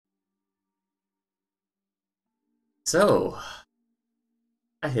So,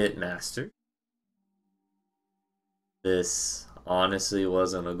 I hit Master. This honestly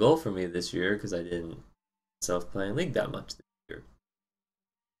wasn't a goal for me this year because I didn't self playing League that much this year.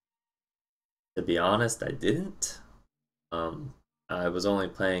 To be honest, I didn't. Um, I was only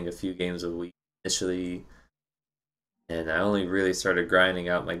playing a few games a week initially, and I only really started grinding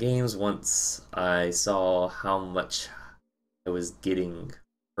out my games once I saw how much I was getting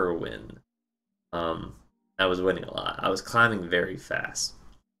per win. Um, I was winning a lot. I was climbing very fast.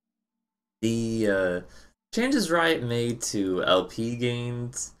 The changes Riot made to LP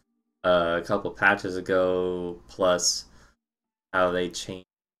gains a couple patches ago, plus how they changed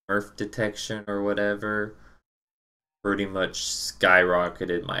Nerf detection or whatever, pretty much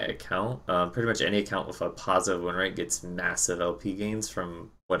skyrocketed my account. Pretty much any account with a positive win rate gets massive LP gains from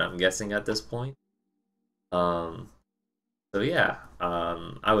what I'm guessing at this point. Um, so yeah,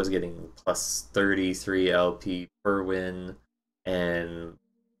 I was getting plus 33 LP per win, and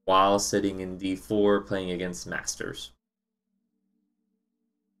while sitting in D4 playing against Masters.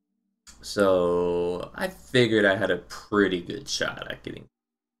 So I figured I had a pretty good shot at getting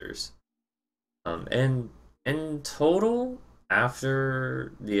Masters. And in total,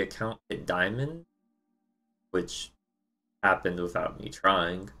 after the account hit Diamond, which happened without me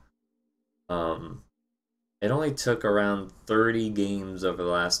trying, um, it only took around 30 games over the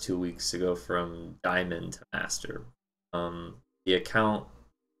last 2 weeks to go from Diamond to Master. The account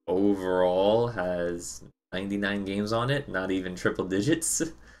overall has 99 games on it, not even triple digits,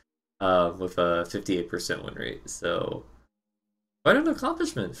 with a 58% win rate. So quite an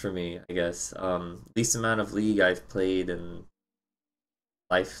accomplishment for me, I guess. Least amount of league I've played in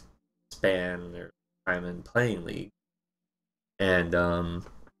lifespan or time in playing league, and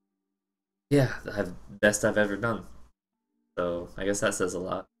yeah, I've best I've ever done. So I guess that says a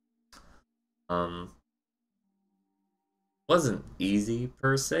lot. Um, wasn't easy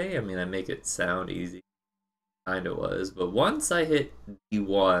per se. I mean, I make it sound easy, kind of was, but once I hit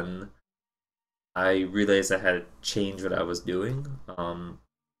D1, I realized I had to change what I was doing. I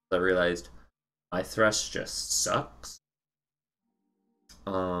realized my thresh just sucks.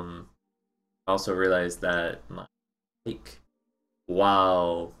 I also realized that my take,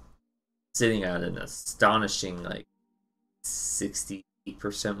 while sitting at an astonishing like 68%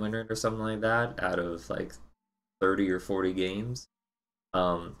 win rate or something like that out of like 30 or 40 games,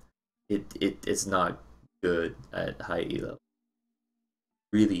 um, it's not good at high elo.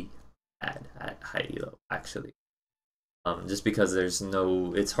 Really bad at high elo, actually. Just because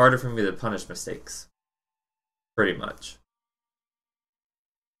it's harder for me to punish mistakes, pretty much.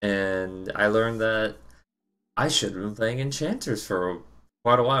 And I learned that I should have been playing enchanters for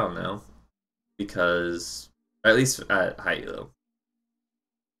quite a while now, because at least at high elo,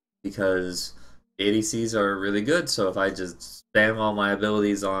 because ADCs are really good. So if I just spam all my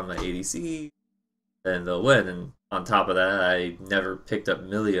abilities on my ADC, then they'll win. And on top of that, I never picked up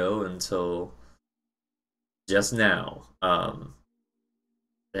Milio until just now.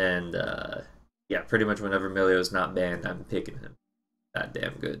 And yeah, pretty much whenever Milio's not banned, I'm picking him. That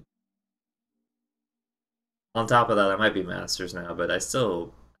damn good. On top of that, I might be Masters now, but I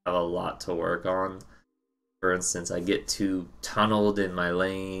still have a lot to work on. For instance, I get too tunneled in my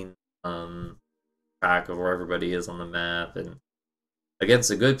lane, track of where everybody is on the map, and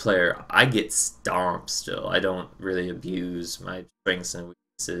against a good player, I get stomped still. I don't really abuse my strengths and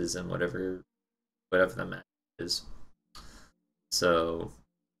weaknesses and whatever the match is. So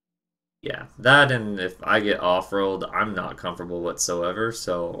yeah, that, and if I get off rolled, I'm not comfortable whatsoever.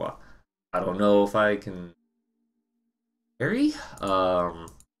 So I don't know if I can carry.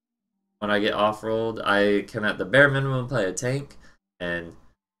 When I get off rolled, I can at the bare minimum play a tank, and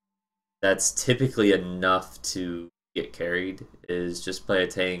that's typically enough to get carried. Is just play a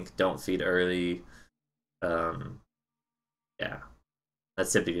tank, don't feed early. Um, yeah,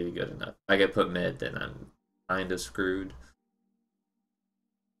 that's typically good enough. If I get put mid, then I'm kind of screwed.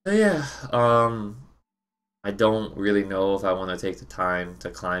 So yeah, I don't really know if I want to take the time to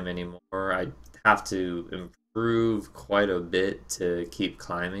climb anymore. I have to improve quite a bit to keep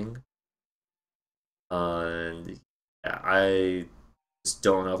climbing. And yeah, I just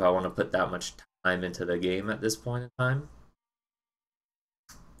don't know if I want to put that much time into the game at this point in time,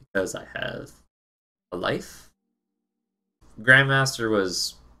 because I have a life. Grandmaster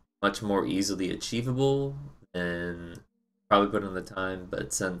was much more easily achievable and probably put in the time,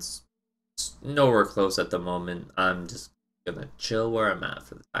 but since it's nowhere close at the moment, I'm just gonna chill where I'm at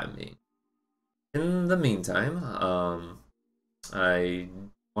for the time being. In the meantime, I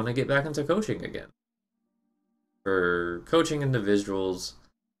want to get back into coaching again. For coaching individuals,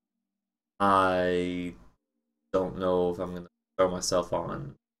 I don't know if I'm gonna throw myself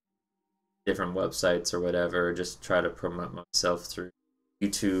on different websites or whatever, just try to promote myself through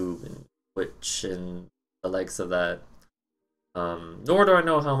YouTube and Twitch and the likes of that. Nor do I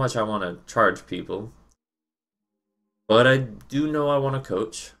know how much I want to charge people, but I do know I want to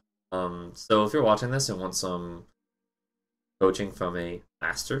coach. So if you're watching this and want some coaching from a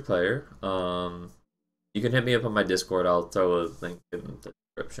master player, you can hit me up on my Discord. I'll throw a link in the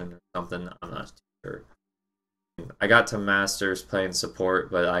description or something. I'm not too sure. I got to masters playing support,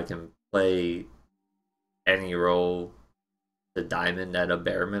 but I can play any role to diamond at a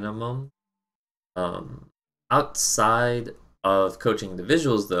bare minimum. Um, Outside of coaching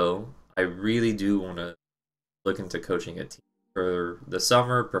individuals, though, I really do want to look into coaching a team for the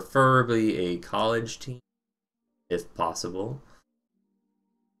summer, preferably a college team, if possible.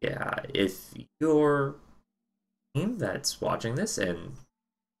 Yeah, if you're a team that's watching this and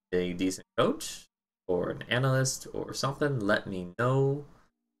a decent coach or an analyst or something, let me know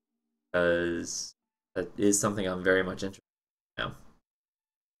because that is something I'm very much interested in now.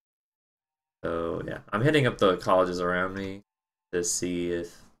 So yeah, I'm hitting up the colleges around me to see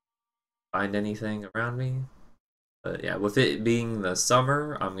if I find anything around me. But yeah, with it being the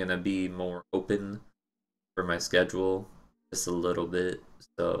summer, I'm gonna be more open for my schedule just a little bit.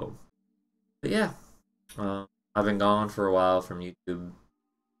 So, but yeah, I've been gone for a while from YouTube.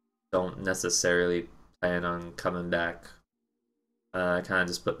 Don't necessarily plan on coming back. I kind of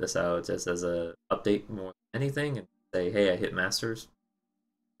just put this out just as a update more than anything and say, hey, I hit masters.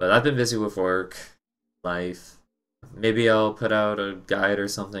 But I've been busy with work, life. Maybe I'll put out a guide or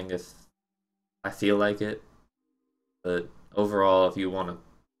something if I feel like it. But overall, if you want to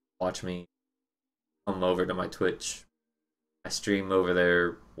watch me, come over to my Twitch. I stream over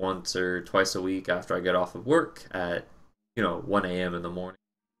there once or twice a week after I get off of work at, 1 a.m. in the morning.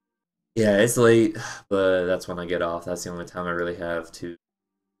 Yeah, it's late, but that's when I get off. That's the only time I really have to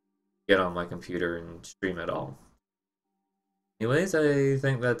get on my computer and stream at all. Anyways, I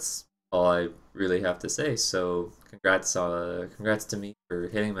think that's all I really have to say. So congrats to me for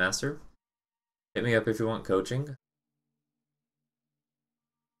hitting master. Hit me up if you want coaching.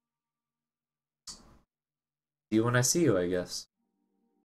 See you when I see you, I guess.